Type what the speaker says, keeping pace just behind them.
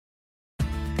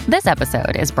This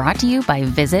episode is brought to you by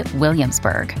Visit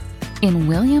Williamsburg. In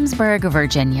Williamsburg,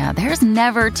 Virginia, there's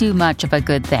never too much of a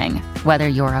good thing. Whether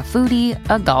you're a foodie,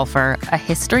 a golfer, a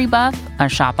history buff, a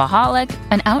shopaholic,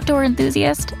 an outdoor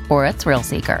enthusiast, or a thrill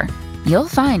seeker, you'll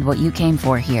find what you came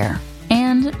for here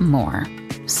and more.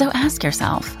 So ask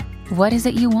yourself, what is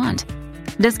it you want?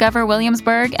 Discover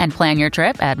Williamsburg and plan your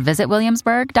trip at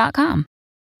visitwilliamsburg.com.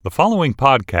 The following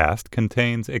podcast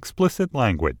contains explicit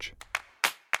language.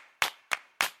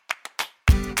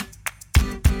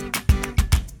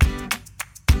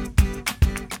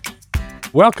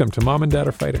 Welcome to Mom and Dad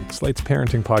Are Fighting, Slate's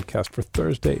parenting podcast for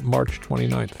Thursday, March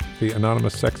 29th, the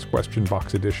Anonymous Sex Question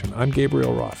Box edition. I'm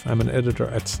Gabriel Roth. I'm an editor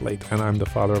at Slate, and I'm the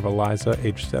father of Eliza,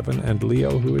 age 7, and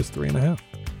Leo, who is 3.5.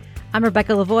 I'm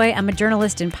Rebecca Lavoie. I'm a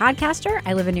journalist and podcaster.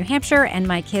 I live in New Hampshire, and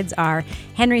my kids are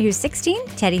Henry, who's 16,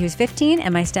 Teddy, who's 15,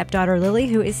 and my stepdaughter, Lily,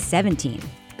 who is 17.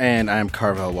 And I'm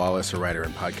Carvel Wallace, a writer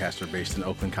and podcaster based in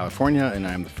Oakland, California, and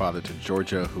I'm the father to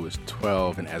Georgia, who is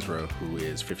 12, and Ezra, who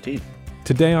is 15.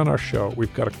 Today on our show,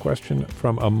 we've got a question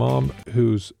from a mom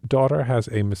whose daughter has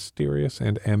a mysterious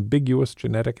and ambiguous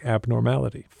genetic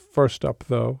abnormality. First up,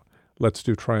 though, let's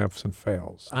do triumphs and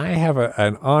fails. I have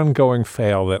an ongoing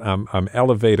fail that I'm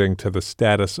elevating to the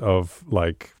status of,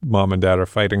 like, Mom and Dad Are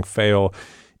Fighting fail,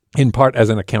 in part as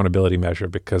an accountability measure,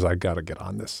 because I got to get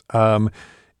on this.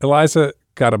 Eliza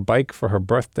got a bike for her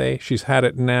birthday. She's had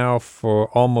it now for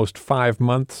almost 5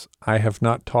 months. I have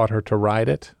not taught her to ride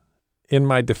it. In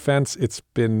my defense, it's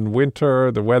been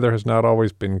winter. The weather has not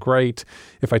always been great.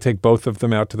 If I take both of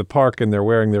them out to the park and they're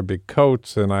wearing their big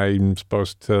coats and I'm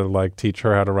supposed to, like, teach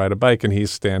her how to ride a bike and he's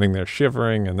standing there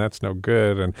shivering, and that's no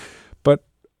good. But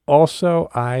also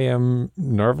I am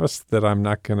nervous that I'm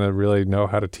not going to really know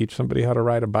how to teach somebody how to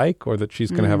ride a bike, or that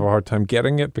she's going to have a hard time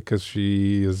getting it because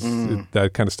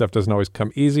that kind of stuff doesn't always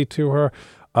come easy to her.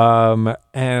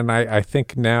 And I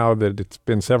think now that it's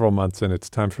been several months and it's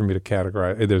time for me to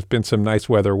categorize. There's been some nice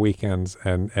weather weekends,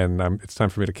 and it's time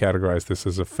for me to categorize this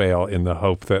as a fail, in the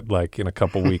hope that, like, in a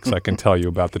couple weeks I can tell you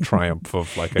about the triumph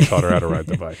of, like, I taught her how to ride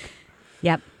the bike.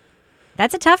 Yep.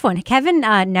 That's a tough one. Kevin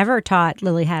never taught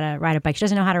Lily how to ride a bike. She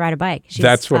doesn't know how to ride a bike. She's,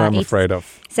 that's what I'm afraid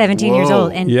of. 17 years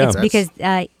old. And yeah. It's because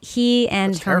he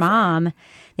and her mom,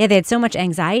 they had so much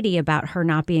anxiety about her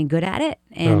not being good at it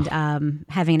and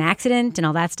having an accident and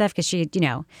all that stuff, because she, she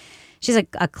was a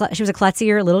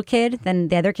klutzier little kid than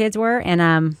the other kids were,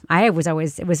 and I was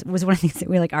always it was one of the things that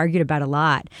we, like, argued about a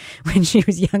lot when she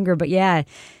was younger. But yeah,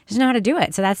 she doesn't know how to do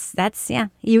it. So that's yeah.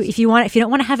 If you don't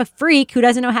want to have a freak who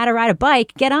doesn't know how to ride a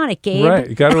bike, get on it, Gabe. Right,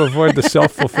 you got to avoid the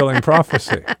self-fulfilling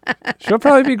prophecy. She'll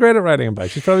probably be great at riding a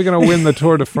bike. She's probably going to win the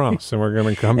Tour de France, and we're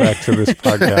going to come back to this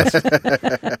podcast.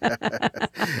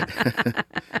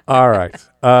 All right.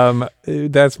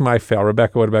 That's my fail.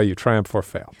 Rebecca, what about you? Triumph or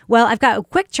fail? Well, I've got a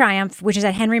quick triumph, which is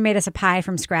that Henry made us a pie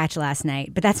from scratch last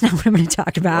night, but that's not what I'm going to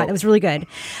talk about. It was really good.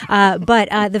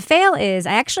 But the fail is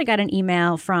I actually got an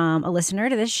email from a listener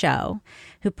to this show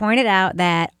who pointed out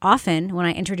that often when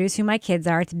I introduce who my kids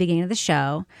are at the beginning of the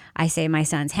show, I say my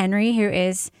son's Henry, who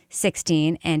is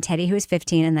 16, and Teddy, who is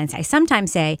 15, and then I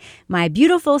sometimes say my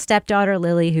beautiful stepdaughter,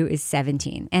 Lily, who is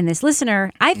 17. And this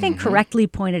listener, I think, correctly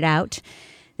pointed out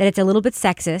that it's a little bit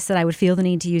sexist that I would feel the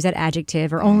need to use that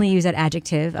adjective, or only use that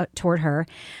adjective toward her.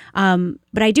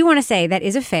 But I do want to say that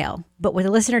is a fail. But what the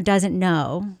listener doesn't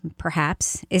know,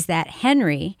 perhaps, is that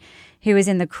Henry, who is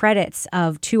in the credits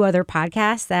of 2 other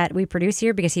podcasts that we produce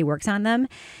here because he works on them,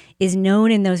 is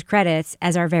known in those credits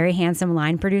as our very handsome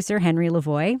line producer, Henry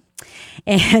Lavoie.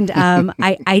 And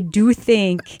I do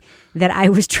think that I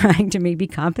was trying to maybe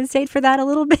compensate for that a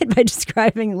little bit by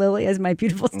describing Lily as my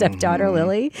beautiful stepdaughter,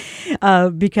 Lily,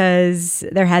 because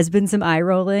there has been some eye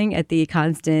rolling at the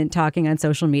constant talking on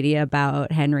social media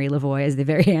about Henry Lavoie as the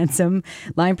very handsome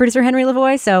line producer, Henry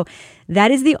Lavoie. So that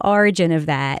is the origin of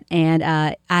that. And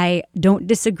I don't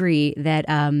disagree that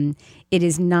it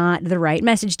is not the right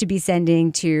message to be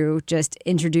sending to just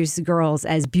introduce girls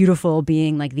as beautiful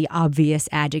being, like, the obvious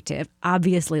adjective.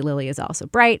 Obviously, Lily is also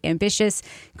bright, ambitious,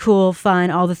 cool, fun,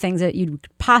 all the things that you'd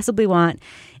possibly want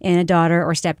in a daughter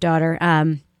or stepdaughter.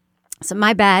 So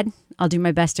my bad. I'll do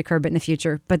my best to curb it in the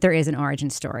future, but there is an origin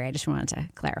story. I just wanted to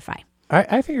clarify.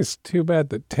 I think it's too bad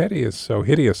that Teddy is so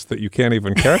hideous that you can't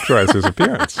even characterize his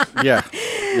appearance. Yeah.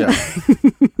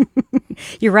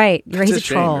 You're right. He's a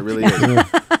troll. It really is.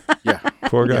 Yeah.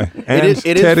 Poor guy. Yeah. And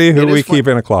Teddy, who we keep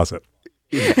in a closet.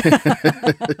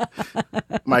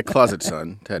 My closet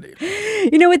son, Teddy.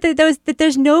 You know what?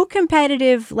 There's no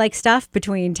competitive, like, stuff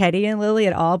between Teddy and Lily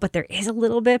at all, but there is a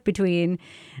little bit between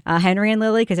Henry and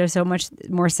Lily because they're so much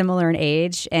more similar in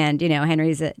age. And,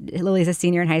 Lily's a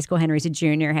senior in high school. Henry's a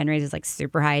junior. Henry's is like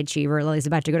super high achiever. Lily's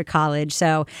about to go to college.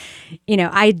 So,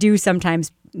 I do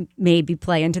sometimes maybe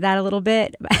play into that a little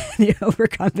bit, the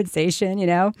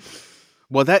overcompensation,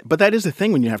 Well, that is the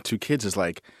thing when you have two kids is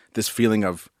like this feeling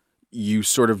of you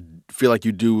sort of feel like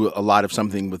you do a lot of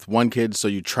something with one kid, so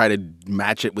you try to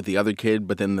match it with the other kid,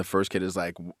 but then the first kid is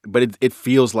like, but it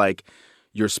feels like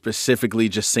you're specifically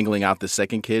just singling out the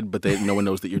second kid, but no one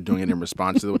knows that you're doing it in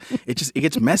response to it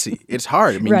gets messy. It's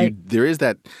hard. I mean, right. There is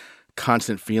that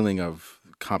constant feeling of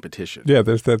competition. Yeah,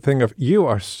 there's that thing of you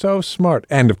are so smart.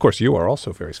 And of course, you are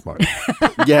also very smart.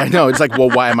 Yeah, no, it's like,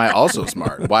 well, why am I also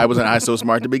smart? Why wasn't I so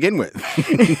smart to begin with?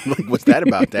 Like, what's that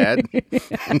about, Dad?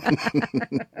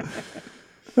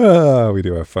 We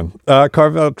do have fun.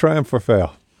 Carvel, triumph or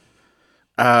fail?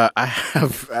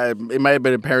 It might have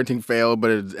been a parenting fail,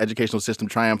 but an educational system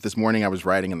triumph. This morning I was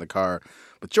riding in the car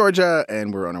with Georgia,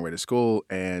 and we're on our way to school,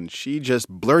 and she just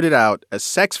blurted out a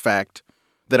sex fact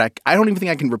that I don't even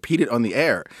think I can repeat it on the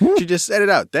air. She just said it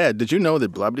out. Dad, did you know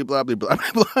that blah, blah, blah, blah, blah,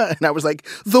 blah, blah? And I was like,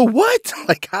 the what?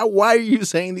 Like, why are you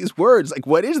saying these words? Like,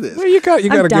 what is this? Well, you got to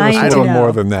give us a little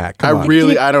more than that. Come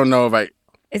on. I don't know if I...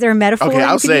 Is there a metaphor? Okay,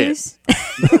 I'll say use?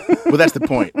 it. Well, that's the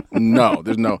point. No,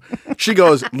 there's no... She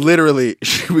goes, literally,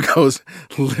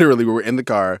 we were in the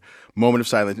car, moment of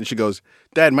silence, and she goes,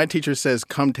 Dad, my teacher says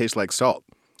cum tastes like salt.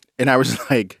 And I was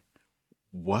like,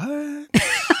 what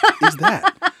is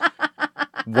that?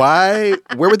 Why?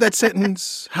 Where would that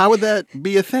sentence? How would that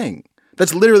be a thing?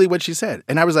 That's literally what she said.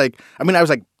 And I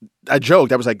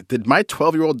joked. I was like, did my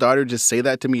 12-year-old daughter just say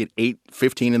that to me at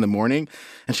 8:15 in the morning?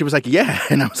 And she was like, yeah.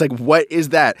 And I was like, what is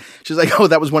that? She was like, oh,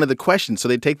 that was one of the questions. So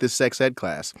they take this sex ed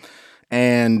class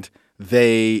and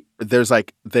they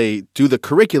do the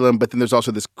curriculum, but then there's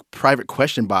also this private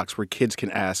question box where kids can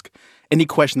ask any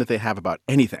question that they have about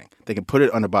anything. They can put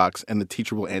it on a box and the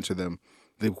teacher will answer them.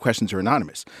 The questions are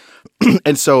anonymous.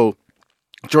 And so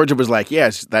Georgia was like,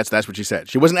 yes, that's what she said.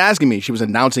 She wasn't asking me. She was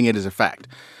announcing it as a fact.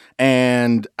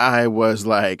 And I was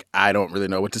like, I don't really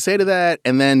know what to say to that.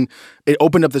 And then it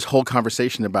opened up this whole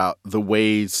conversation about the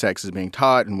way sex is being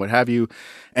taught and what have you.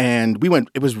 And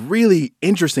it was really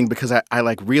interesting because I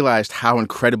like realized how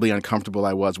incredibly uncomfortable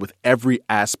I was with every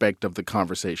aspect of the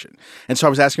conversation. And so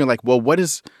I was asking her like, well,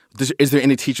 is there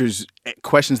any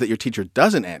questions that your teacher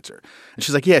doesn't answer? And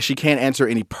she's like, yeah, she can't answer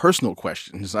any personal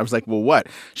questions. I was like, well, what?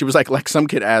 She was like some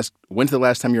kid asked, when's the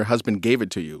last time your husband gave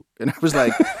it to you? And I was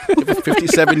like, you have a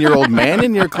 57-year-old man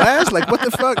in your class? Like, what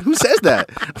the fuck? Who says that?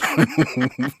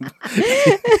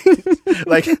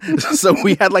 Like, so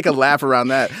we had like a laugh around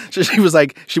that. So she was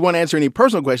like, she won't answer any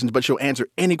personal questions, but she'll answer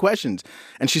any questions.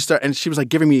 And she was like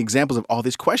giving me examples of all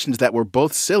these questions that were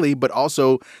both silly, but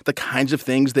also the kinds of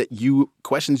things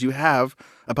questions you have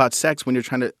about sex when you're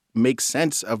trying to make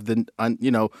sense of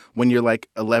when you're like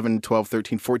 11, 12,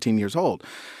 13, 14 years old.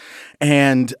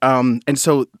 And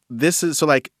so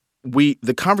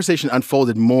the conversation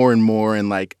unfolded more and more. And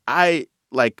like, I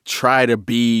like try to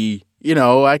be,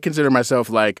 I consider myself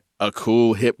like a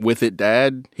cool, hip with it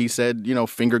dad, he said,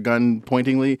 finger gun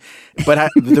pointingly. But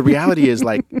the reality is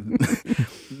like,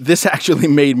 this actually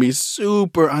made me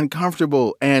super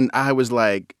uncomfortable. And I was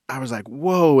like,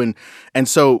 whoa. And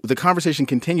so the conversation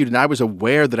continued and I was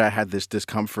aware that I had this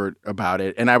discomfort about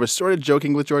it. And I was sort of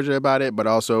joking with Georgia about it, but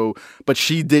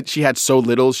she had so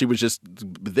little. She was just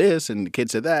this and the kid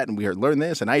said that and we learned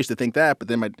this. And I used to think that, but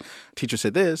then my teacher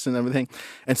said this and everything.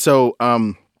 And so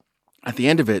at the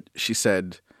end of it, she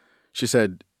said,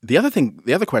 the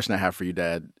other question I have for you,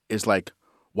 Dad, is like,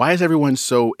 why is everyone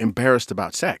so embarrassed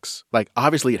about sex? Like,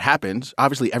 obviously it happens.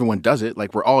 Obviously everyone does it.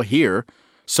 Like, we're all here.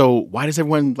 So why does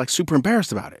everyone like super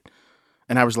embarrassed about it?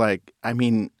 And I was like, I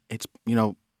mean, it's,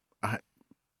 I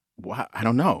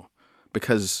don't know,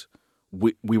 because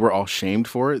we were all shamed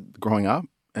for it growing up.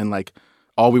 And like,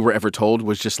 all we were ever told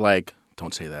was just like,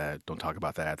 don't say that. Don't talk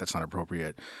about that. That's not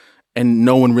appropriate. And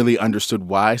no one really understood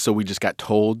why. So we just got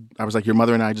told. I was like, your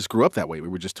mother and I just grew up that way. We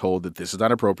were just told that this is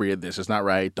not appropriate. This is not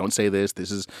right. Don't say this. This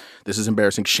is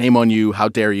embarrassing. Shame on you. How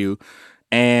dare you?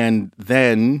 And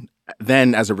then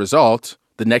as a result,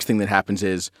 the next thing that happens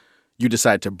is you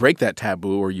decide to break that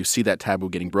taboo, or you see that taboo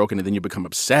getting broken, and then you become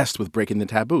obsessed with breaking the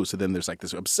taboo. So then there's like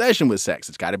this obsession with sex.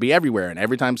 It's got to be everywhere. And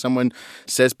every time someone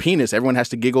says penis, everyone has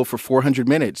to giggle for 400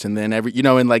 minutes. And then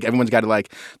and like everyone's got to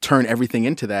like turn everything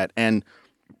into that. And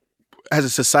as a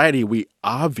society, we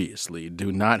obviously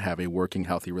do not have a working,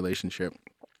 healthy relationship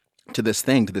to this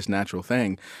natural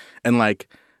thing. And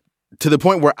like, to the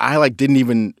point where I like didn't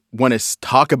even want to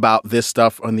talk about this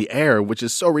stuff on the air, which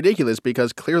is so ridiculous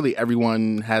because clearly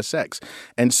everyone has sex.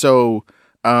 And so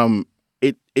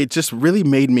it just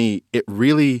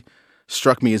really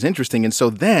struck me as interesting. And so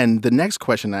then the next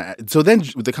question,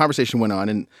 the conversation went on,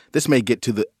 and this may get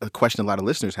to a question a lot of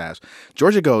listeners have.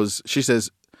 Georgia she says,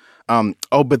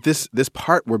 but this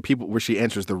part where she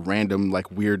answers the random, like,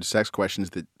 weird sex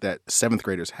questions that seventh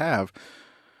graders have,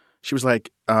 she was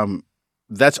like,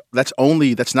 that's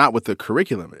not what the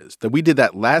curriculum is. That we did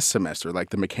that last semester, like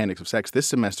the mechanics of sex. This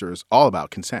semester is all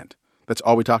about consent. That's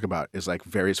all we talk about is like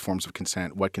various forms of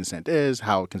consent, what consent is,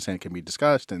 how consent can be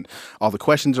discussed, and all the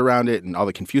questions around it and all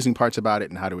the confusing parts about it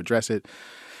and how to address it.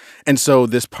 And so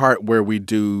this part where we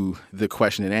do the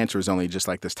question and answer is only just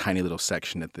like this tiny little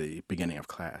section at the beginning of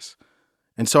class.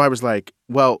 And so I was like,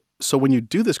 well, so when you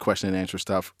do this question and answer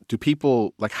stuff, do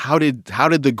people, like, how did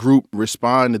the group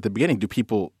respond at the beginning?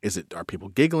 Are people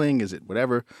giggling? Is it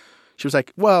whatever? She was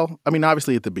like, well, I mean,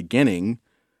 obviously at the beginning,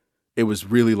 it was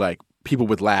really like people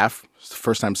would laugh. It's the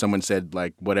first time someone said,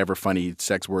 like, whatever funny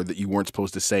sex word that you weren't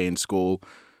supposed to say in school,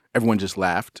 everyone just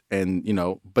laughed. And,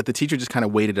 but the teacher just kind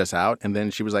of waited us out. And then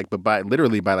she was like, but by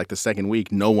like the second week,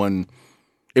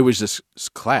 it was just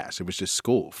class. It was just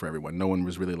school for everyone. No one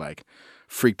was really like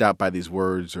freaked out by these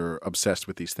words or obsessed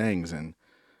with these things. And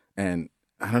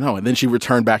I don't know. And then she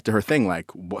returned back to her thing,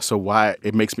 like, so why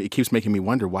it keeps making me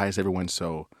wonder, why is everyone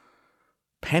so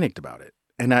panicked about it?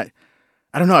 And I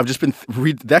don't know. I've just been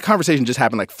that conversation just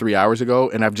happened like 3 hours ago,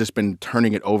 and I've just been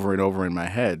turning it over and over in my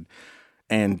head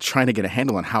and trying to get a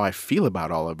handle on how I feel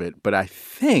about all of it. But I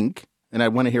think, and I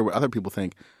want to hear what other people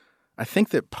think, I think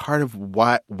that part of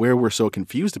where we're so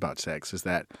confused about sex is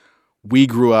that we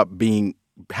grew up being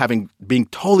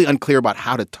totally unclear about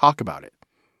how to talk about it.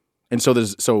 And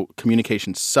so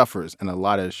communication suffers, and a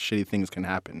lot of shitty things can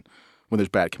happen when there's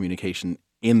bad communication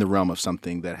in the realm of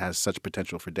something that has such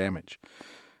potential for damage.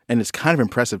 And it's kind of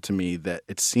impressive to me that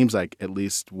it seems like, at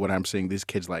least what I'm seeing, these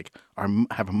kids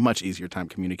have a much easier time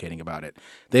communicating about it.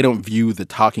 They don't view the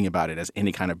talking about it as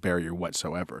any kind of barrier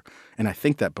whatsoever. And I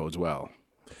think that bodes well.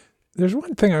 There's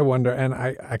one thing I wonder, and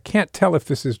I can't tell if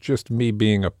this is just me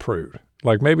being a prude.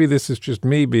 Like, maybe this is just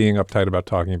me being uptight about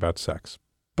talking about sex.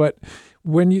 But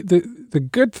when the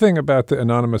good thing about the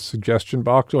anonymous suggestion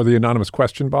box or the anonymous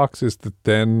question box is that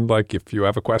then, like, if you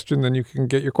have a question, then you can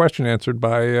get your question answered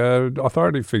by an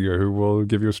authority figure who will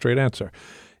give you a straight answer.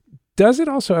 Does it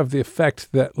also have the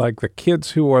effect that, like, the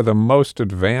kids who are the most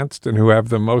advanced and who have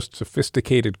the most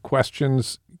sophisticated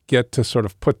questions get to sort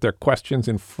of put their questions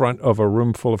in front of a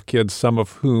room full of kids, some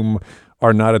of whom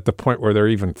are not at the point where they're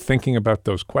even thinking about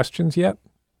those questions yet?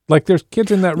 Like, there's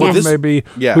kids in that room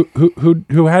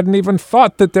who hadn't even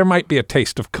thought that there might be a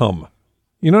taste of cum.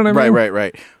 You know what I mean?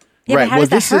 Right. Yeah, right. How does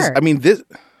that hurt?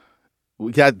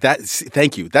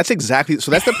 Thank you. That's exactly.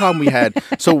 So that's the problem we had.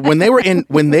 So when they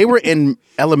were in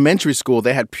elementary school,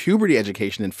 they had puberty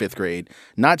education in 5th grade,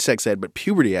 not sex ed, but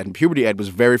puberty ed. And puberty ed was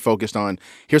very focused on,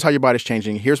 here's how your body's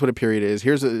changing. Here's what a period is.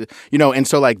 And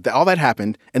so like all that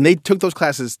happened, and they took those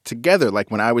classes together. Like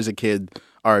when I was a kid,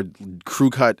 our crew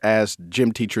cut ass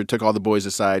gym teacher took all the boys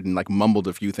aside and like mumbled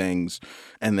a few things,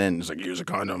 and then was like, use a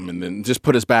condom, and then just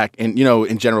put us back in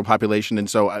general population. And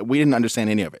so we didn't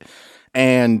understand any of it.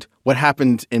 And what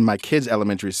happened in my kids'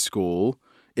 elementary school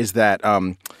is that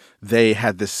they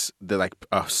had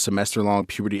a semester-long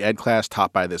puberty ed class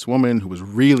taught by this woman who was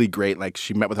really great. Like,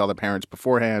 she met with all the parents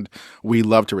beforehand. We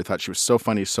loved her. We thought she was so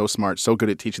funny, so smart, so good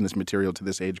at teaching this material to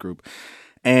this age group.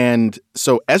 And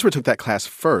so Ezra took that class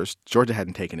first. Georgia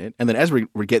hadn't taken it. And then Ezra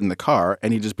would get in the car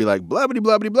and he'd just be like, blah, blah,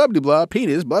 blah, blah, blah, blah,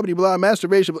 penis, blah, blah, blah,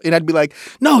 masturbation. And I'd be like,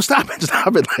 no, stop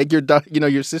it. Like,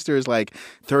 your sister is like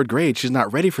 3rd grade. She's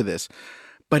not ready for this.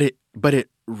 But it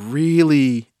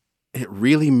really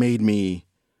made me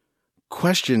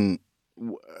question.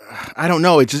 I don't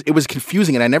know. It was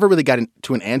confusing, and I never really got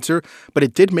into an answer. But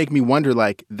it did make me wonder,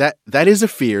 like, that is a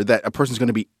fear that a person's going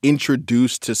to be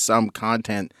introduced to some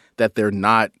content that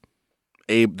that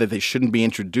they shouldn't be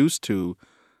introduced to.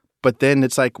 But then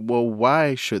it's like, well,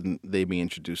 why shouldn't they be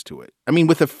introduced to it? I mean,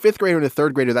 with a 5th grader and a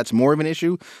 3rd grader, that's more of an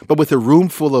issue. But with a room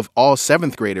full of all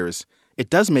 7th graders, it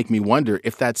does make me wonder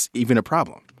if that's even a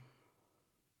problem.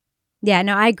 Yeah,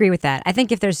 no, I agree with that. I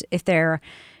think if there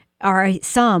are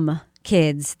some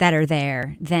kids that are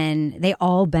there, then they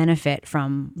all benefit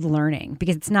from learning,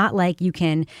 because it's not like you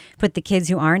can put the kids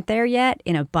who aren't there yet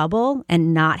in a bubble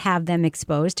and not have them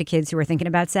exposed to kids who are thinking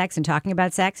about sex and talking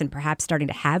about sex and perhaps starting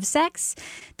to have sex.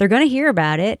 They're going to hear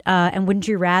about it. And wouldn't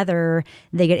you rather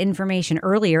they get information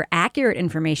earlier, accurate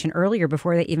information earlier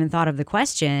before they even thought of the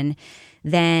question,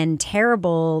 than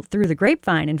terrible through the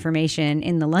grapevine information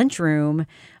in the lunchroom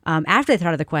after they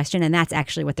thought of the question, and that's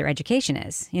actually what their education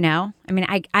is, I mean,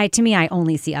 to me, I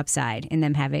only see upside in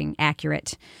them having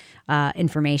accurate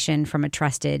information from a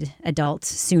trusted adult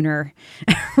sooner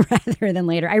rather than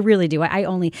later. I really do. I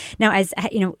only now, as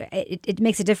you know, it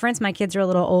makes a difference. My kids are a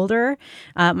little older.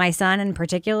 My son in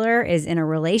particular is in a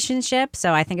relationship,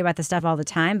 so I think about this stuff all the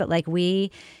time. But like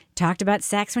we talked about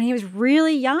sex when he was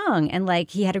really young, and like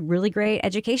he had a really great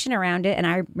education around it. And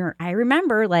I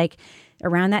remember like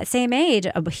around that same age,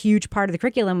 a huge part of the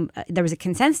curriculum, there was a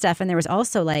consent stuff, and there was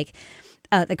also like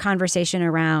the conversation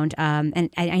around, and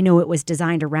I know it was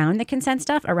designed around the consent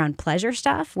stuff, around pleasure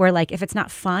stuff, where like if it's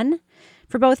not fun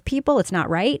for both people, it's not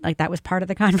right. Like that was part of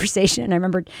the conversation. And I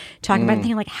remember talking about it,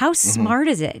 thinking like, how smart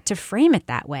is it to frame it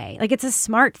that way? Like it's a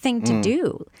smart thing to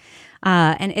do.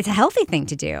 And it's a healthy thing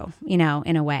to do, you know,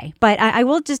 in a way. But I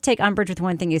will just take umbrage with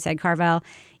one thing you said, Carvel.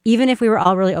 Even if we were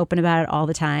all really open about it all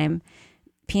the time,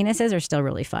 penises are still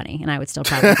really funny, and I would still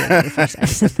probably do it the first time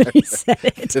somebody said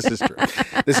it.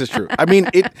 This is true. I mean,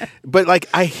 but like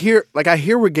I hear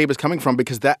where Gabe is coming from,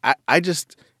 because that I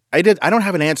don't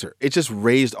have an answer. It just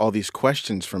raised all these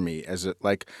questions for me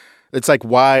it's like,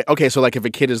 why? Okay, so like if a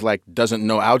kid is like doesn't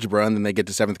know algebra and then they get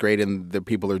to 7th grade and the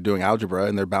people are doing algebra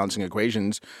and they're balancing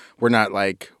equations, we're not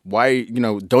like, why, you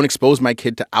know, don't expose my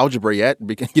kid to algebra yet?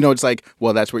 Because, you know, it's like,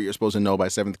 well, that's what you're supposed to know by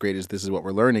 7th grade is this is what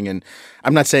we're learning. And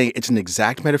I'm not saying it's an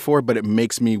exact metaphor, but it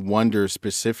makes me wonder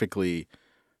specifically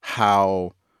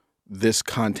how this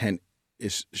content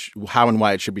is, how and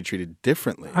why it should be treated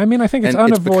differently. I mean, I think it's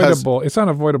unavoidable. It's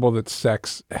unavoidable that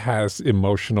sex has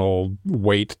emotional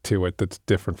weight to it that's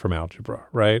different from algebra,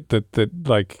 right? That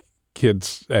like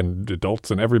kids and adults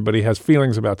and everybody has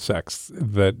feelings about sex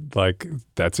that like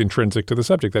that's intrinsic to the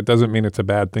subject. That doesn't mean it's a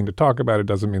bad thing to talk about. It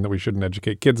doesn't mean that we shouldn't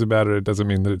educate kids about it. It doesn't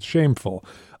mean that it's shameful.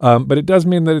 But it does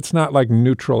mean that it's not like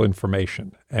neutral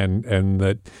information, and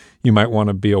that you might want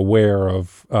to be aware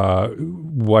of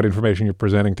what information you're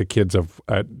presenting to kids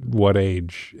at what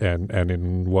age and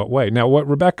in what way. Now, what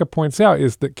Rebecca points out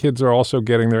is that kids are also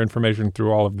getting their information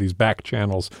through all of these back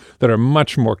channels that are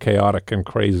much more chaotic and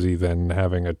crazy than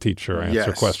having a teacher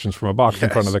answer questions from a box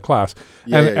in front of the class.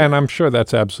 And I'm sure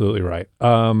that's absolutely right.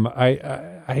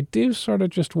 I do sort of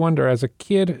just wonder, as a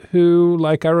kid who,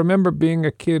 like, I remember being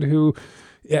a kid who,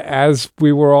 as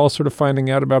we were all sort of finding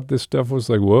out about this stuff, was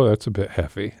like, whoa, that's a bit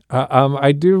heavy.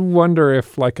 I do wonder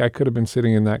if, like, I could have been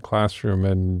sitting in that classroom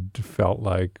and felt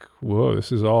like, whoa,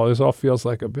 this all feels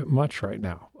like a bit much right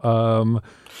now. On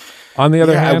the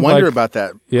other hand, I wonder about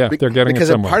that. Yeah, they're getting because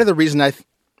it somewhere. part of the reason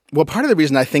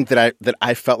I think that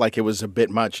I felt like it was a bit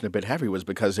much and a bit heavy was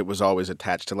because it was always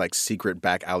attached to like secret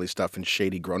back alley stuff and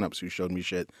shady grown-ups who showed me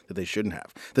shit that they shouldn't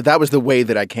have. That was the way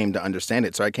that I came to understand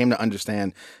it. So I came to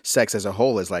understand sex as a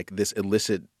whole as like this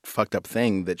illicit, fucked up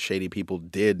thing that shady people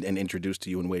did and introduced to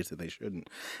you in ways that they shouldn't.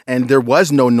 And there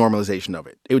was no normalization of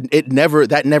it.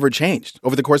 That never changed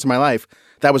over the course of my life.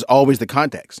 That was always the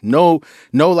context. No,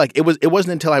 like it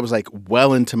wasn't until I was like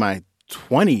well into my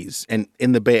 20s and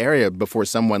in the Bay Area before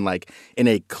someone like in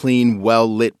a clean,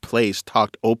 well-lit place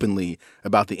talked openly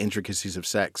about the intricacies of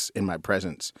sex in my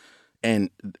presence. And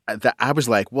I was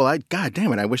like, well, God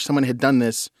damn it, I wish someone had done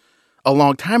this a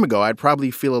long time ago. I'd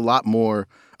probably feel a lot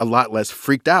less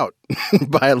freaked out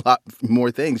by a lot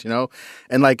more things, you know?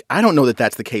 And like, I don't know that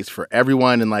that's the case for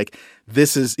everyone. And like,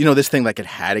 this is, you know, this thing, like it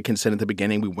had a consent at the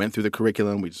beginning. We went through the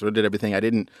curriculum. We sort of did everything.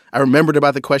 I remembered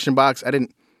about the question box.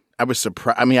 I was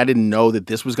surprised. I mean, I didn't know that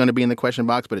this was going to be in the question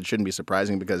box, but it shouldn't be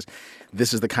surprising because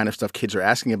this is the kind of stuff kids are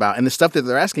asking about. And the stuff that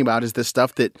they're asking about is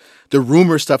the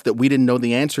rumor stuff that we didn't know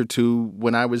the answer to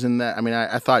when I was in that. I mean,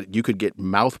 I thought you could get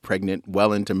mouth pregnant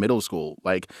well into middle school.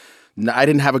 Like, I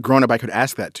didn't have a grown-up I could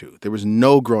ask that to. There was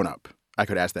no grown-up I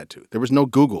could ask that to. There was no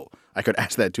Google I could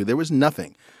ask that to. There was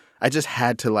nothing. I just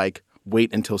had to, like,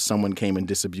 wait until someone came and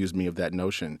disabused me of that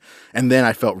notion. And then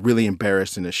I felt really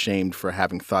embarrassed and ashamed for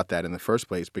having thought that in the first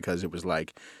place, because it was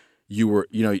like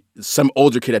some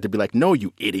older kid had to be like, no,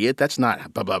 you idiot, that's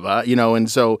not blah, blah, blah, you know?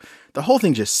 And so the whole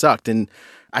thing just sucked. And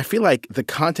I feel like the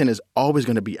content is always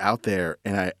going to be out there.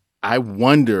 And I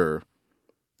wonder,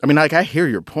 I mean, like, I hear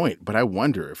your point, but I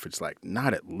wonder if it's like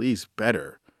not at least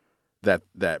better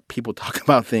that people talk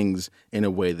about things in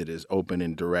a way that is open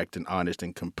and direct and honest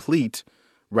and complete,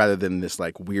 rather than this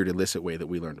like weird illicit way that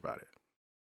we learned about it.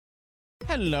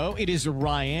 Hello, it is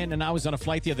Ryan, and I was on a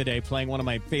flight the other day playing one of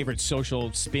my favorite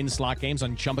social spin slot games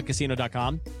on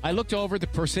ChumbaCasino.com. I looked over at the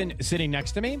person sitting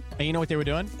next to me, and you know what they were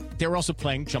doing? They were also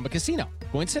playing Chumba Casino.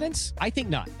 Coincidence? I think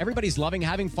not. Everybody's loving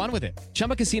having fun with it.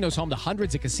 Chumba Casino is home to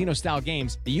hundreds of casino-style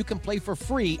games that you can play for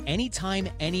free anytime,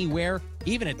 anywhere,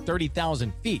 even at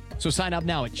 30,000 feet. So sign up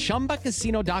now at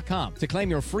ChumbaCasino.com to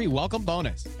claim your free welcome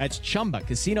bonus. That's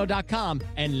ChumbaCasino.com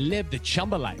and live the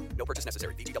Chumba life. No purchase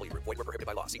necessary. VGW. Void where prohibited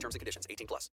by law. See terms and conditions.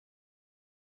 18+.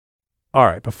 All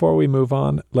right, before we move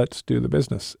on, let's do the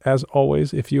business. As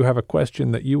always, if you have a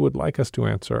question that you would like us to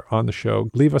answer on the show,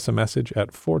 leave us a message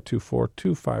at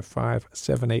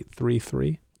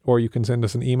 424-255-7833, or you can send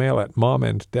us an email at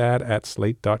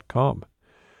momanddad@slate.com.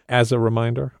 As a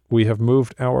reminder, we have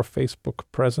moved our Facebook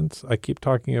presence. I keep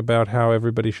talking about how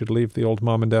everybody should leave the old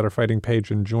Mom and Dad Are Fighting page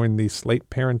and join the Slate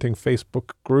Parenting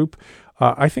Facebook group.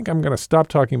 I think I'm going to stop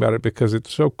talking about it because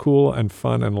it's so cool and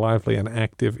fun and lively and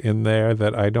active in there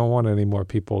that I don't want any more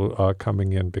people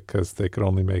coming in because they could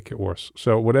only make it worse.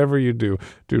 So whatever you do,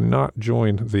 do not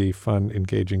join the fun,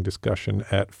 engaging discussion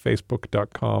at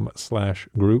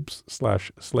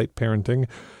facebook.com/groups/slateparenting.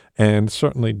 And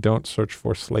certainly don't search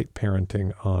for Slate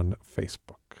Parenting on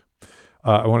Facebook.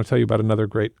 I want to tell you about another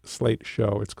great Slate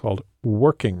show. It's called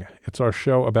Working. It's our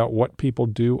show about what people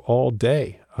do all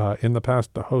day. In the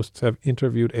past, the hosts have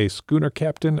interviewed a schooner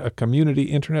captain, a community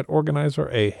internet organizer,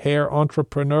 a hair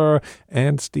entrepreneur,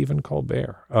 and Stephen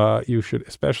Colbert. You should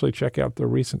especially check out the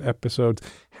recent episodes,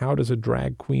 How Does a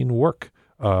Drag Queen Work?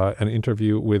 An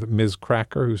interview with Ms.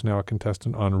 Cracker, who's now a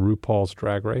contestant on RuPaul's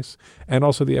Drag Race, and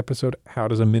also the episode, How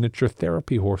Does a Miniature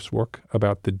Therapy Horse Work?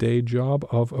 About the day job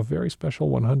of a very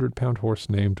special 100-pound horse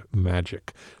named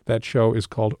Magic. That show is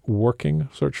called Working.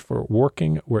 Search for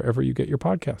Working wherever you get your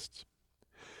podcasts.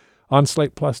 On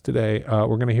Slate Plus today,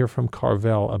 we're going to hear from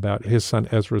Carvel about his son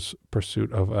Ezra's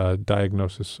pursuit of a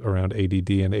diagnosis around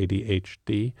ADD and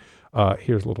ADHD.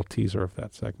 Here's a little teaser of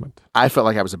that segment. I felt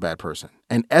like I was a bad person,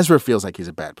 and Ezra feels like he's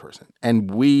a bad person, and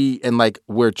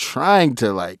we're trying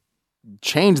to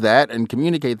change that and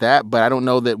communicate that, but I don't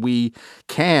know that we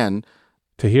can.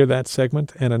 To hear that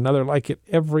segment and another like it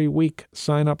every week,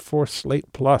 sign up for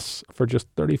Slate Plus. For just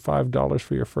 $35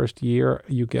 for your first year,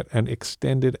 you get an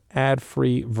extended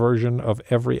ad-free version of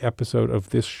every episode of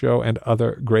this show and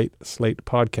other great Slate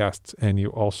podcasts, and you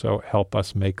also help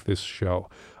us make this show.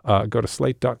 Go to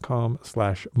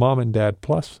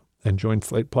slate.com/momanddadplus and join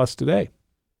Slate Plus today.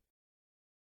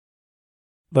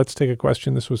 Let's take a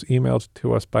question. This was emailed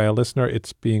to us by a listener.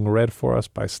 It's being read for us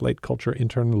by Slate Culture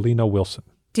intern Lena Wilson.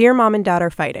 Dear Mom and Dad Are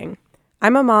Fighting.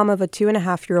 I'm a mom of a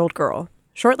 2.5-year-old girl.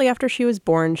 Shortly after she was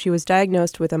born, she was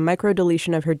diagnosed with a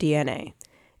microdeletion of her DNA.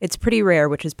 It's pretty rare,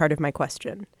 which is part of my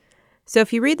question. So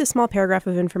if you read the small paragraph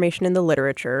of information in the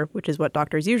literature, which is what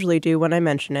doctors usually do when I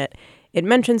mention it, it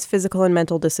mentions physical and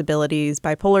mental disabilities,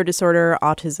 bipolar disorder,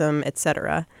 autism,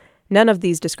 etc. None of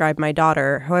these describe my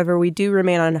daughter. However, we do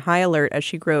remain on high alert as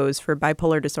she grows for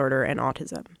bipolar disorder and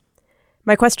autism.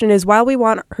 My question is, while we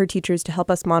want her teachers to help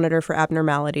us monitor for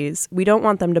abnormalities, we don't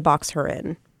want them to box her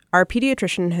in. Our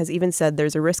pediatrician has even said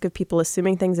there's a risk of people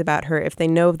assuming things about her if they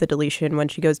know of the deletion when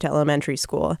she goes to elementary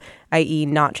school, i.e.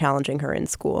 not challenging her in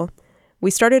school. We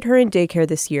started her in daycare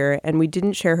this year, and we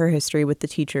didn't share her history with the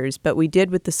teachers, but we did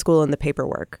with the school and the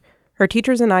paperwork. Her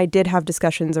teachers and I did have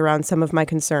discussions around some of my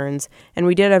concerns, and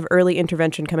we did have early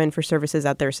intervention come in for services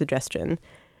at their suggestion.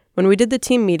 When we did the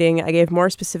team meeting, I gave more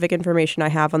specific information I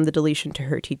have on the deletion to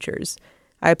her teachers.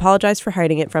 I apologize for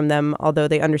hiding it from them, although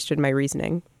they understood my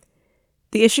reasoning.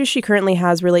 The issues she currently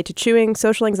has relate to chewing,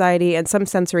 social anxiety, and some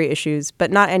sensory issues,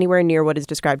 but not anywhere near what is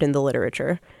described in the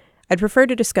literature. I'd prefer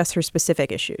to discuss her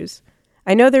specific issues.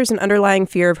 I know there's an underlying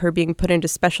fear of her being put into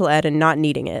special ed and not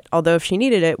needing it, although if she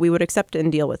needed it, we would accept it and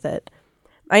deal with it.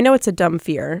 I know it's a dumb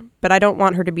fear, but I don't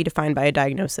want her to be defined by a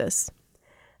diagnosis.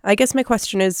 I guess my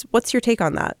question is, what's your take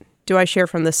on that? Do I share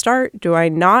from the start? Do I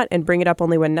not and bring it up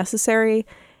only when necessary?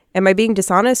 Am I being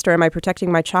dishonest or am I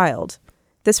protecting my child?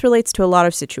 This relates to a lot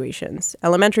of situations.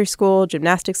 Elementary school,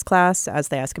 gymnastics class, as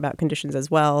they ask about conditions as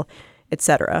well,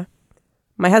 etc.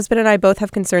 My husband and I both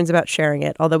have concerns about sharing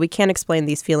it, although we can't explain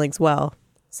these feelings well.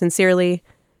 Sincerely,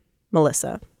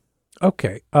 Melissa.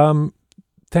 Okay.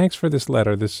 Thanks for this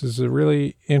letter. This is a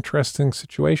really interesting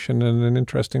situation and an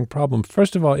interesting problem.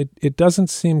 First of all, it doesn't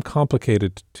seem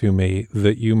complicated to me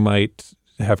that you might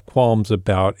have qualms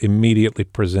about immediately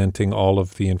presenting all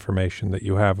of the information that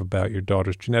you have about your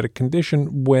daughter's genetic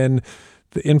condition when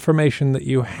the information that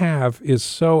you have is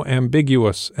so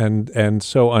ambiguous and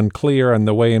so unclear, and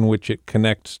the way in which it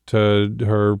connects to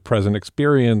her present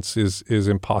experience is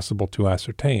impossible to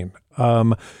ascertain.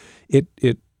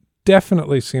 It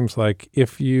definitely seems like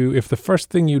if the first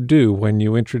thing you do when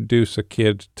you introduce a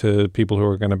kid to people who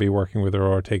are going to be working with her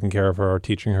or taking care of her or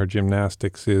teaching her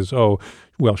gymnastics is, oh,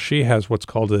 well, she has what's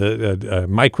called a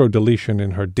microdeletion in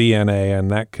her DNA,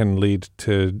 and that can lead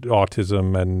to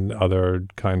autism and other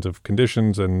kinds of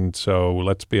conditions, and so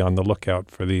let's be on the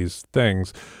lookout for these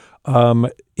things.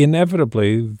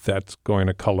 Inevitably, that's going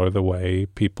to color the way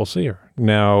people see her.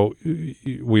 Now,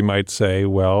 we might say,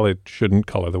 well, it shouldn't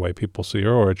color the way people see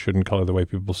her, or it shouldn't color the way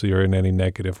people see her in any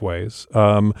negative ways.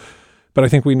 But I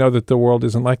think we know that the world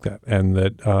isn't like that, and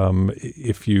that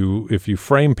if you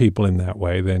frame people in that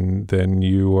way, then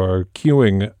you are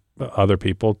cueing other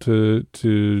people to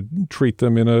treat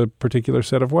them in a particular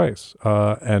set of ways,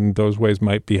 and those ways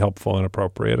might be helpful and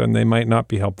appropriate, and they might not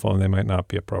be helpful and they might not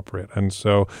be appropriate. And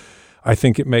so I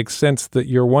think it makes sense that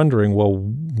you're wondering, well,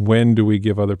 when do we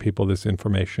give other people this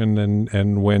information,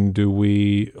 and when do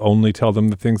we only tell them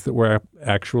the things that we're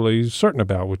actually certain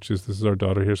about, which is, this is our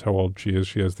daughter, here's how old she is,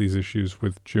 she has these issues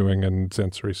with chewing and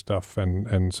sensory stuff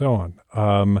and so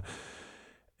on.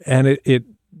 And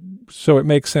so it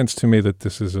makes sense to me that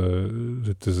this is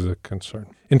a concern.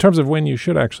 In terms of when you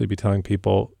should actually be telling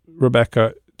people,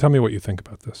 Rebecca, tell me what you think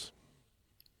about this.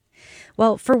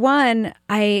 Well, for one,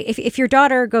 if your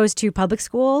daughter goes to public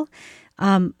school,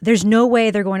 there's no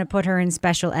way they're going to put her in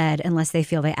special ed unless they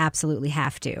feel they absolutely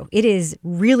have to. It is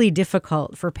really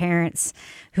difficult for parents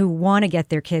who want to get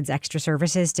their kids extra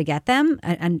services to get them.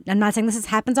 And I'm not saying this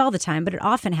happens all the time, but it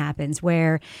often happens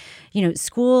where,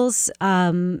 schools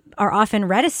are often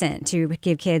reticent to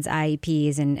give kids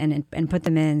IEPs and put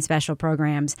them in special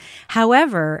programs.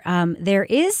 However, there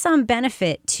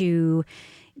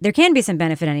can be some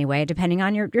benefit anyway, depending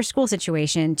on your school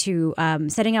situation, to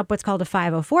setting up what's called a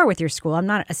 504 with your school. I'm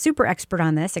not a super expert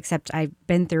on this, except I've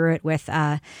been through it with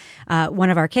one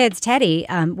of our kids, Teddy,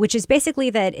 which is basically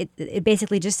that it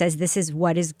basically just says this is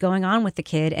what is going on with the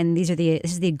kid, and this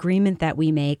is the agreement that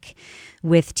we make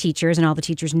with teachers, and all the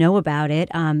teachers know about it.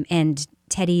 And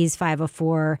Teddy's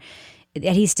 504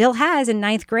 that he still has in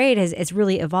ninth grade it's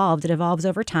really evolved. It evolves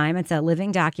over time. It's a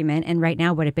living document. And right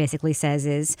now what it basically says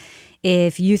is,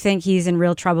 if you think he's in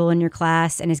real trouble in your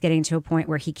class and is getting to a point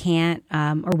where he can't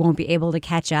or won't be able to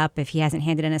catch up, if he hasn't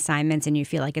handed in assignments and you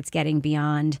feel like it's getting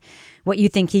beyond what you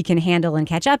think he can handle and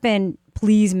catch up in,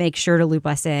 please make sure to loop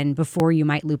us in before you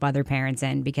might loop other parents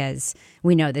in, because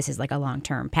we know this is like a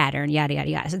long-term pattern, yada, yada,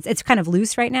 yada. So it's kind of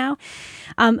loose right now.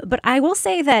 But I will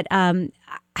say that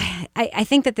I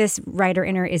think that this writer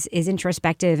in her is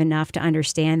introspective enough to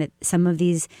understand that some of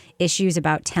these issues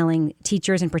about telling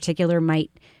teachers in particular might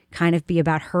kind of be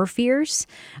about her fears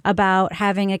about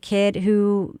having a kid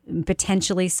who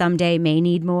potentially someday may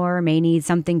need more, may need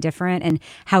something different, and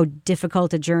how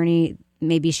difficult a journey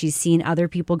maybe she's seen other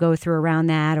people go through around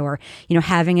that, or,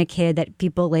 having a kid that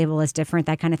people label as different,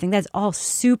 that kind of thing. That's all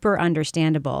super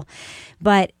understandable.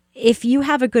 But if you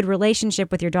have a good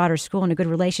relationship with your daughter's school and a good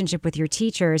relationship with your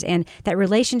teachers, and that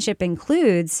relationship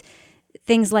includes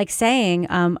things like saying,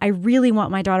 I really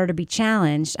want my daughter to be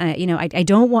challenged. I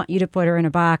don't want you to put her in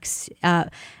a box.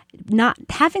 Not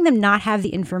having them not have the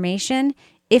information.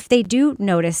 If they do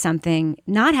notice something,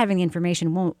 not having the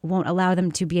information won't allow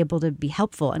them to be able to be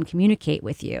helpful and communicate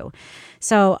with you.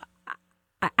 So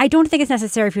I don't think it's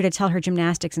necessary for you to tell her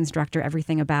gymnastics instructor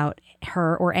everything about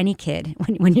her or any kid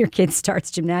when your kid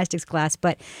starts gymnastics class.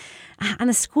 But on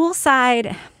the school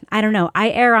side, I don't know.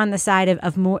 I err on the side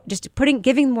of more, just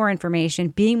giving more information,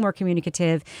 being more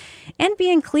communicative, and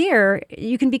being clear.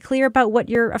 You can be clear about what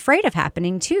you're afraid of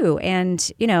happening too.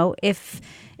 And,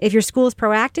 if your school is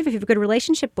proactive, if you have a good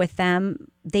relationship with them,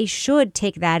 they should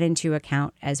take that into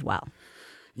account as well.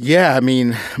 Yeah, I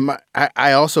mean,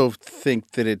 I also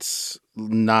think that it's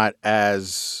not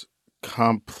as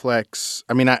complex.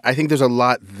 I mean, I think there's a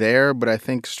lot there, but I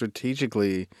think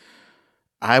strategically,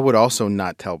 I would also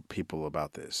not tell people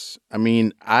about this. I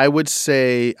mean, I would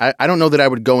say, I don't know that I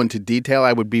would go into detail.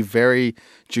 I would be very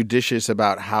judicious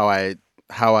about how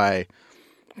I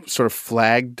sort of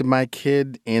flagged my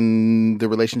kid in the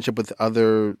relationship with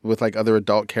other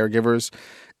adult caregivers.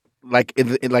 Like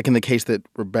in the case that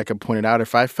Rebecca pointed out,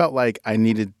 if I felt like I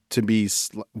needed to be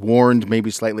warned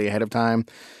maybe slightly ahead of time,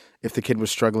 if the kid was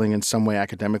struggling in some way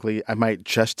academically, I might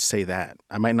just say that.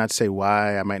 I might not say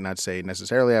why. I might not say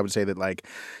necessarily. I would say that,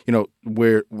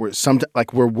 we're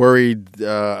worried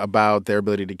about their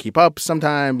ability to keep up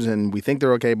sometimes, and we think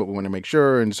they're okay, but we want to make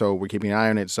sure, and so we're keeping an eye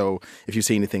on it. So if you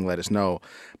see anything, let us know.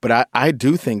 But I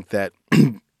do think that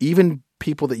even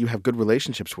people that you have good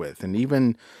relationships with, and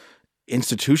even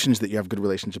institutions that you have good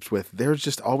relationships with, there's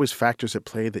just always factors at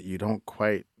play that you don't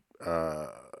quite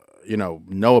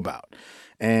know about.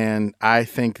 And I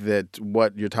think that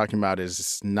what you're talking about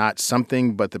is not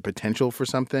something, but the potential for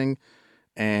something.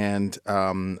 And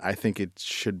I think it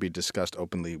should be discussed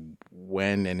openly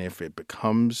when and if it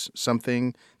becomes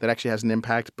something that actually has an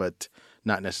impact, but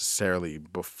not necessarily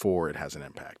before it has an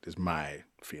impact, is my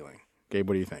feeling. Gabe,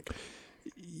 what do you think?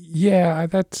 Yeah,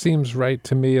 that seems right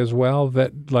to me as well.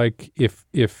 That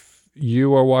if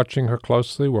you are watching her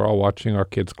closely, we're all watching our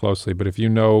kids closely, but if you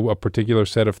know a particular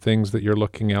set of things that you're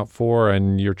looking out for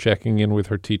and you're checking in with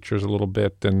her teachers a little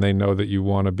bit and they know that you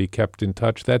want to be kept in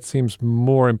touch, that seems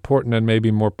more important and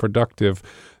maybe more productive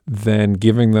than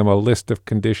giving them a list of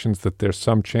conditions that there's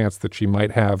some chance that she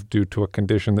might have due to a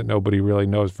condition that nobody really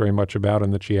knows very much about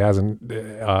and that she hasn't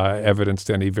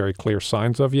evidenced any very clear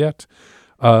signs of yet.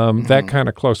 That kind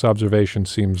of close observation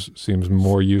seems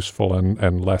more useful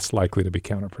and less likely to be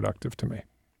counterproductive to me.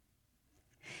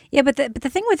 Yeah, but the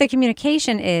thing with the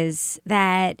communication is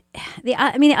that the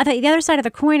other side of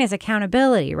the coin is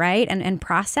accountability, right? And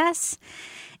process.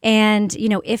 And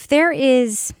if there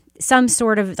is some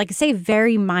sort of, like, say,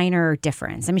 very minor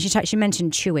difference. I mean, she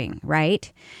mentioned chewing,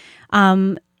 right?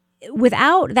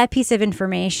 Without that piece of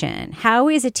information, how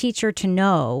is a teacher to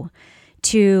know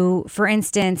to, for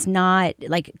instance, not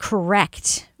like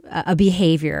correct a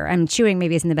behavior? And chewing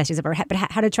maybe isn't the best example, but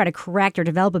how to try to correct or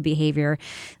develop a behavior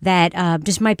that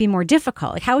just might be more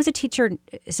difficult. Like, how is a teacher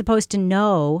supposed to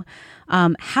know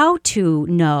how to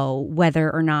know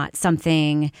whether or not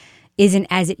something isn't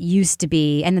as it used to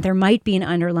be and that there might be an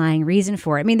underlying reason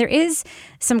for it? I mean, there is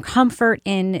some comfort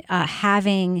in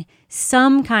having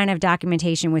some kind of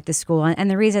documentation with the school. And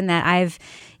the reason that I've,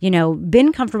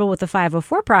 been comfortable with the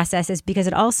 504 process is because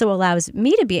it also allows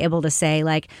me to be able to say,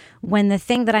 like, when the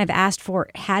thing that I've asked for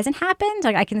hasn't happened,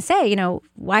 like, I can say,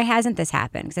 why hasn't this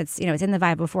happened? Because it's in the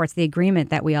 504. It's the agreement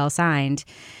that we all signed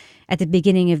at the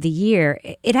beginning of the year.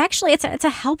 It's a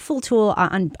helpful tool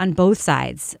on both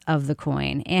sides of the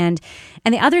coin. And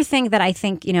the other thing that I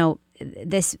think,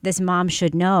 this mom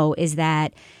should know is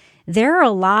that there are a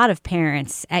lot of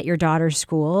parents at your daughter's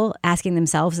school asking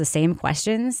themselves the same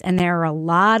questions, and there are a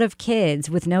lot of kids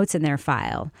with notes in their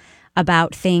file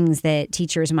about things that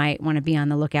teachers might want to be on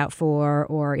the lookout for,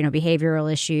 or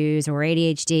behavioral issues, or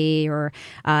ADHD, or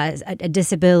a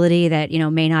disability that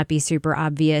may not be super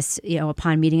obvious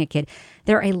upon meeting a kid.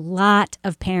 There are a lot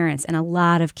of parents and a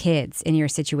lot of kids in your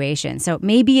situation, so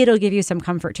maybe it'll give you some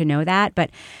comfort to know that.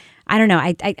 But I don't know.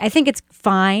 I think it's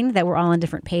fine that we're all on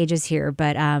different pages here,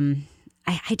 but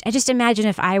I just imagine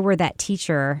if I were that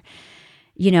teacher,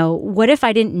 what if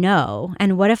I didn't know,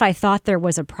 and what if I thought there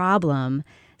was a problem?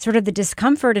 Sort of the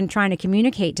discomfort in trying to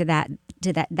communicate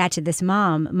to this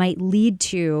mom might lead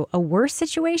to a worse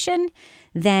situation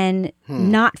than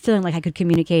not feeling like I could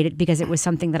communicate it because it was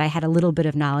something that I had a little bit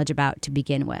of knowledge about to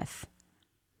begin with.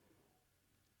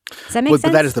 Does that make sense?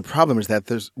 But that is the problem, is that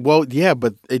there's,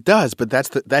 but it does. But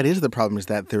that is the problem, is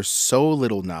that there's so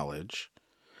little knowledge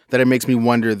that it makes me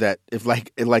wonder that if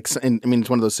it's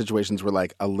one of those situations where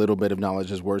like a little bit of knowledge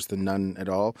is worse than none at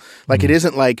all. Like, it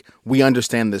isn't like we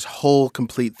understand this whole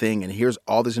complete thing and here's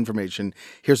all this information,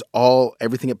 here's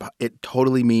everything it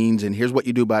totally means, and here's what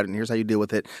you do about it, and here's how you deal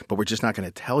with it, but we're just not going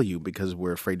to tell you because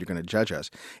we're afraid you're going to judge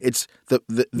us. It's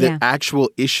the actual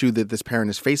issue that this parent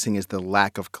is facing is the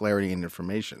lack of clarity and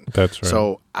information. That's right.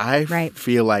 So I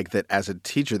feel like that as a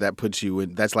teacher, that puts you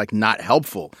in, that's like not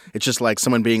helpful. It's just like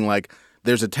someone being like,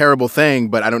 there's a terrible thing,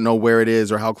 but I don't know where it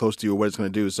is or how close to you or what it's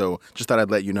going to do. So just thought I'd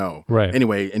let you know. Right.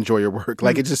 Anyway, enjoy your work.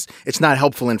 Like, it's not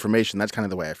helpful information. That's kind of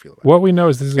the way I feel about it. What we know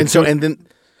is this is the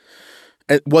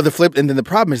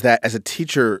problem is that as a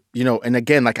teacher, and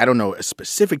again, like, I don't know a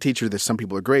specific teacher. There's some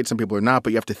people are great, some people are not,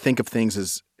 but you have to think of things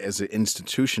as an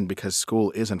institution, because school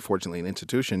is unfortunately an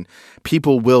institution.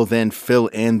 People will then fill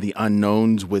in the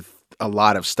unknowns with a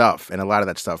lot of stuff, and a lot of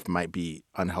that stuff might be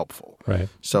unhelpful. Right.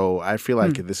 So I feel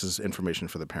like this is information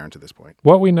for the parent at this point.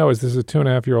 What we know is this is a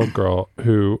 2.5-year-old girl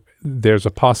who there's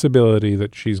a possibility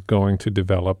that she's going to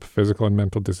develop physical and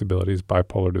mental disabilities,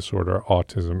 bipolar disorder,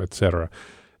 autism, etc.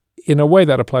 In a way,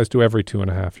 that applies to every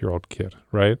 2.5-year-old kid,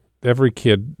 right? Every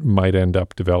kid might end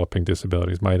up developing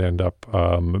disabilities, might end up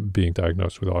being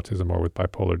diagnosed with autism or with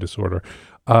bipolar disorder.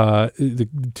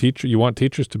 You want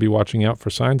teachers to be watching out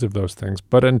for signs of those things.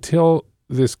 But until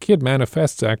this kid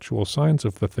manifests actual signs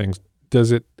of the things,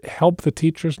 does it help the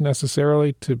teachers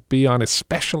necessarily to be on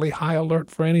especially high alert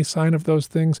for any sign of those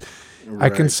things?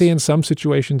 Right. I can see in some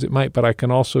situations it might, but I can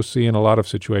also see in a lot of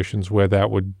situations where that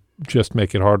would just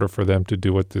make it harder for them to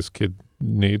do what this kid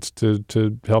needs to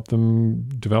help them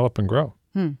develop and grow.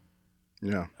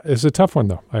 Yeah. It's a tough one,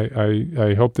 though.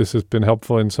 I hope this has been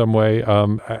helpful in some way.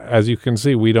 As you can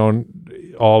see, we don't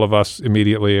all of us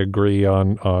immediately agree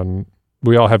on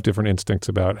we all have different instincts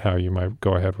about how you might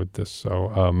go ahead with this.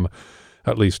 So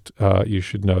at least you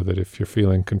should know that if you're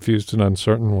feeling confused and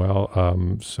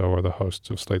uncertain, so are the hosts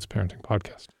of Slate's Parenting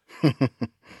Podcast.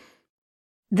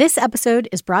 This episode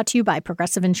is brought to you by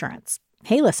Progressive Insurance.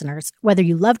 Hey, listeners, whether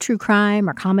you love true crime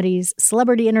or comedies,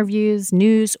 celebrity interviews,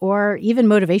 news, or even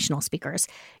motivational speakers,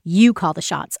 you call the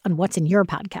shots on what's in your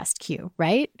podcast queue,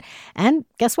 right? And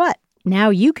guess what?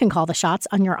 Now you can call the shots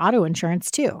on your auto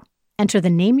insurance, too. Enter the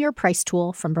Name Your Price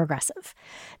tool from Progressive.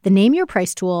 The Name Your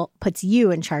Price tool puts you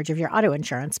in charge of your auto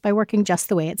insurance by working just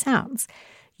the way it sounds.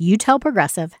 You tell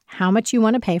Progressive how much you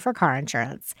want to pay for car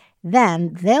insurance.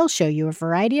 Then they'll show you a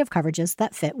variety of coverages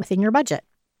that fit within your budget,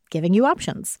 giving you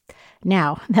options.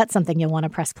 Now, that's something you'll want to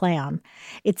press play on.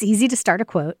 It's easy to start a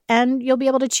quote, and you'll be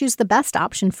able to choose the best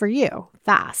option for you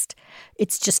fast.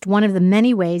 It's just one of the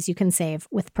many ways you can save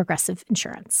with Progressive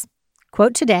Insurance.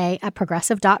 Quote today at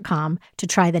Progressive.com to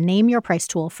try the Name Your Price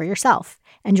tool for yourself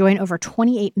and join over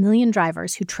 28 million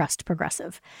drivers who trust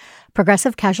Progressive.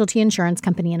 Progressive Casualty Insurance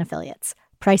Company and Affiliates.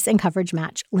 Price and coverage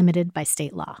match limited by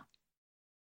state law.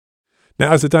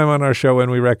 Now is the time on our show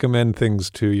when we recommend things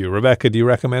to you. Rebecca, do you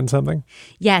recommend something?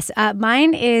 Yes,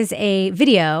 mine is a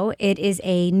video. It is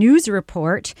a news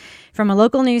report from a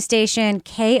local news station,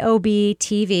 KOB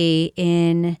TV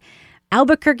in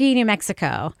Albuquerque, New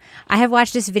Mexico. I have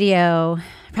watched this video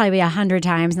probably 100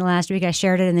 times in the last week. I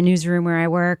shared it in the newsroom where I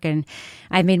work, and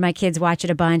I've made my kids watch it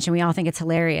a bunch, and we all think it's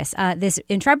hilarious. This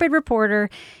intrepid reporter,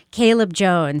 Caleb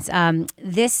Jones,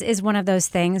 this is one of those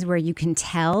things where you can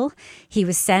tell he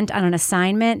was sent on an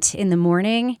assignment in the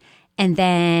morning, and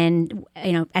then,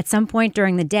 at some point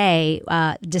during the day,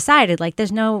 decided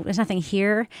there's nothing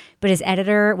here. But his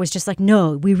editor was just like,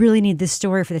 no, we really need this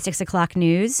story for the 6 o'clock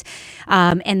news.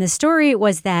 And the story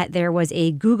was that there was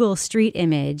a Google Street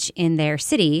image in their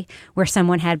city where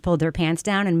someone had pulled their pants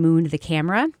down and mooned the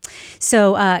camera.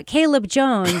 So Caleb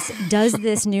Jones does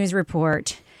this news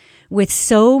report with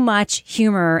so much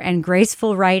humor and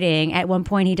graceful writing. At one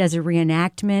point, he does a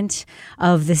reenactment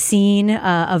of the scene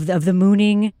of the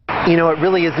mooning. It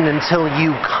really isn't until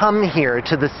you come here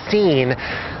to the scene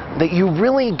that you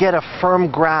really get a firm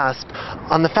grasp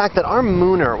on the fact that our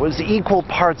mooner was equal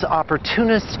parts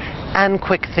opportunist and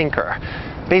quick thinker.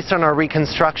 Based on our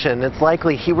reconstruction, it's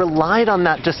likely he relied on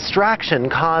that distraction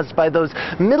caused by those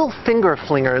middle finger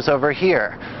flingers over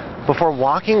here before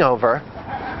walking over,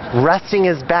 resting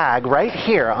his bag right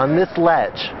here on this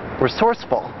ledge,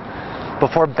 resourceful,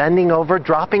 before bending over,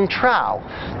 dropping trowel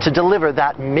to deliver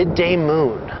that midday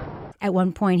moon. At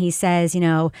one point he says,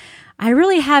 I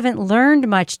really haven't learned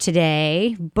much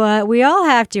today, but we all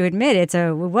have to admit it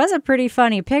was a pretty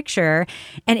funny picture.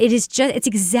 And it's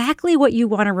exactly what you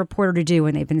want a reporter to do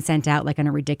when they've been sent out on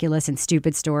a ridiculous and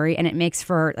stupid story. And it makes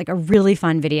for a really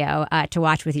fun video to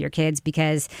watch with your kids,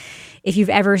 because if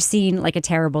you've ever seen a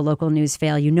terrible local news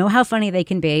fail, you know how funny they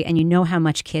can be, and you know how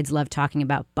much kids love talking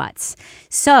about butts.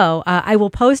 So I will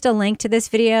post a link to this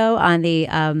video on the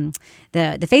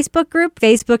Facebook group,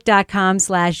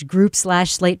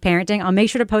 facebook.com/group/Slate Parenting. I'll make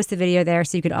sure to post the video there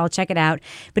so you can all check it out.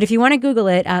 But if you want to Google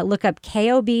it, look up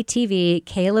KOB TV,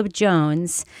 Caleb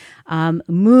Jones,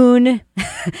 moon,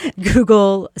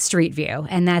 Google Street View.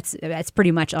 And that's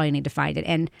pretty much all you need to find it.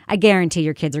 And I guarantee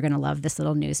your kids are going to love this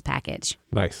little news package.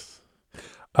 Nice.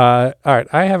 All right.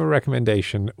 I have a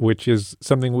recommendation, which is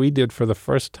something we did for the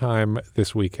first time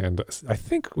this weekend. I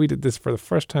think we did this for the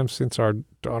first time since our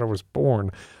daughter was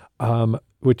born,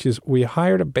 which is we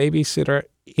hired a babysitter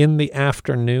in the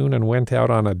afternoon and went out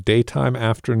on a daytime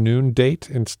afternoon date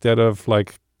instead of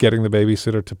getting the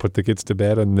babysitter to put the kids to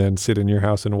bed and then sit in your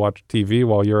house and watch TV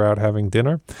while you're out having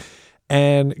dinner.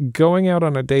 And going out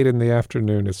on a date in the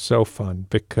afternoon is so fun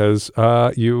because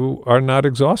you are not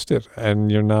exhausted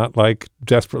and you're not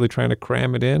desperately trying to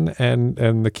cram it in.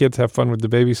 And the kids have fun with the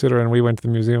babysitter. And we went to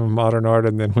the Museum of Modern Art,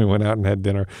 and then we went out and had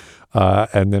dinner.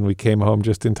 And then we came home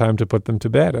just in time to put them to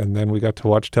bed. And then we got to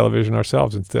watch television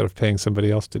ourselves instead of paying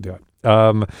somebody else to do it.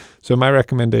 So my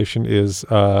recommendation is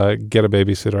get a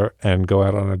babysitter and go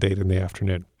out on a date in the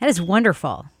afternoon. That is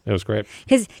wonderful. It was great.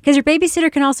 Because your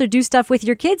babysitter can also do stuff with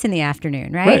your kids in the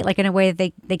afternoon, right? In a way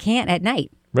that they can't at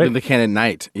night. Right. They can at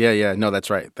night. Yeah. No, that's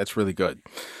right. That's really good.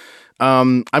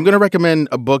 I'm going to recommend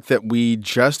a book that we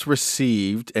just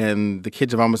received, and the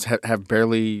kids have almost have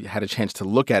barely had a chance to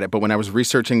look at it. But when I was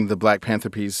researching the Black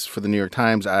Panther piece for the New York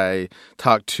Times, I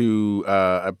talked to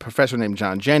a professor named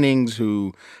John Jennings,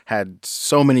 who had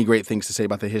so many great things to say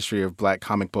about the history of Black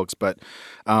comic books. But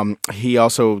he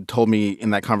also told me in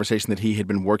that conversation that he had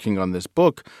been working on this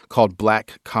book called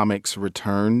Black Comics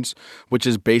Returns, which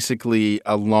is basically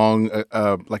a long,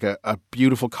 a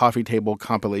beautiful coffee table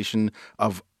compilation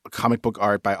of comic book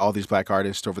art by all these Black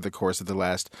artists over the course of the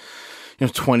last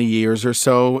 20 years or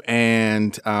so.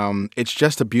 And it's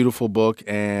just a beautiful book,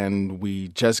 and we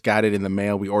just got it in the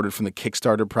mail. We ordered from the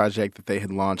Kickstarter project that they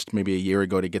had launched maybe a year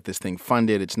ago to get this thing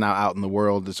funded. It's now out in the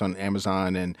world. It's on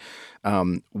Amazon, and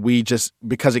We just,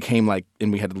 because it came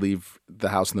and we had to leave the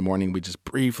house in the morning, we just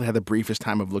briefly had the briefest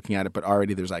time of looking at it, but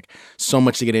already there's so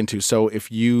much to get into. So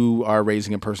if you are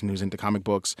raising a person who's into comic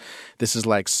books, this is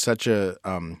such a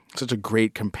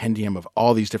great compendium of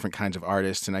all these different kinds of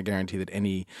artists, and I guarantee that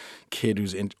any kid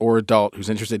or adult who's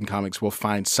interested in comics will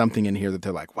find something in here that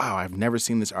they're like, wow, I've never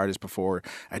seen this artist before.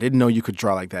 I didn't know you could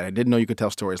draw like that. I didn't know you could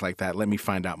tell stories like that. Let me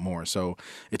find out more. So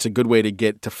it's a good way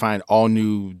to find all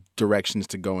new directions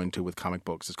to go into with comic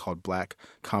books. It's called Black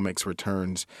Comics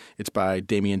Returns. It's by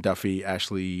Damian Duffy,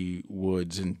 Ashley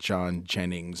Woods, and John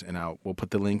Jennings, and we'll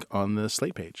put the link on the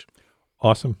Slate page.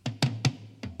 Awesome.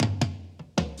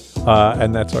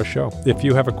 And that's our show. If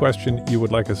you have a question you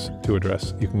would like us to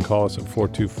address, you can call us at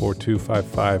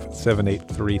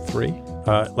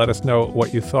 424-255-7833. Let us know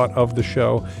what you thought of the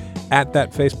show at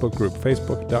that Facebook group,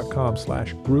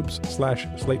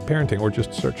 facebook.com/groups/Slate Parenting, or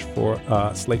just search for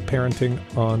Slate Parenting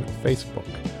on Facebook.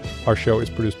 Our show is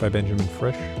produced by Benjamin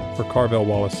Frisch. For Carvel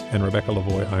Wallace and Rebecca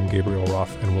Lavoie, I'm Gabriel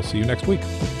Roth, and we'll see you next week.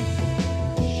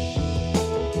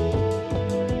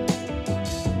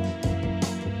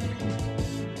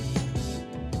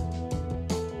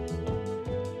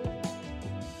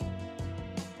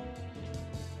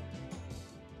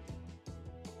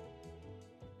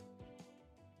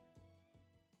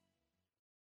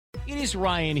 It is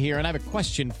Ryan here, and I have a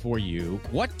question for you.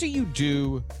 What do you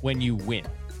do when you win?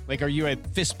 Are you a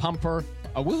fist pumper,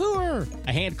 a woohooer,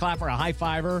 a hand clapper, a high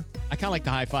fiver? I kind of like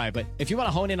the high five, but if you want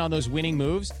to hone in on those winning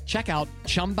moves, check out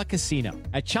Chumba Casino.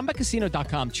 At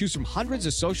ChumbaCasino.com, choose from hundreds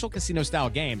of social casino-style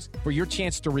games for your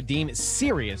chance to redeem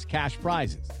serious cash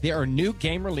prizes. There are new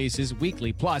game releases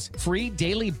weekly, plus free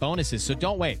daily bonuses. So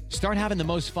don't wait. Start having the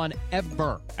most fun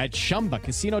ever at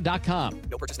ChumbaCasino.com.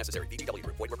 No purchase necessary. VGW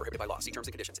Group. Void where prohibited by law. See terms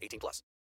and conditions. 18+.